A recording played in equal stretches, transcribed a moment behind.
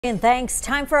And thanks.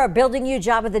 Time for our Building You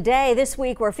Job of the Day. This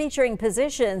week, we're featuring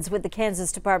positions with the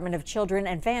Kansas Department of Children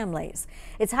and Families.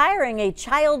 It's hiring a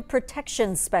child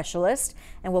protection specialist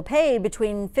and will pay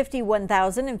between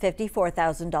 $51,000 and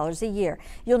 $54,000 a year.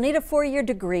 You'll need a 4-year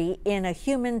degree in a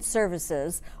human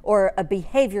services or a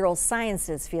behavioral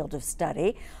sciences field of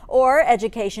study, or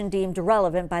education deemed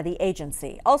relevant by the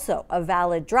agency. Also, a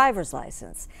valid driver's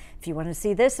license. If you want to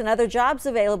see this and other jobs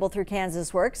available through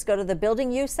Kansas Works, go to the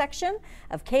Building You section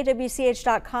of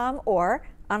kwch.com or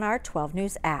on our 12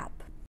 News app.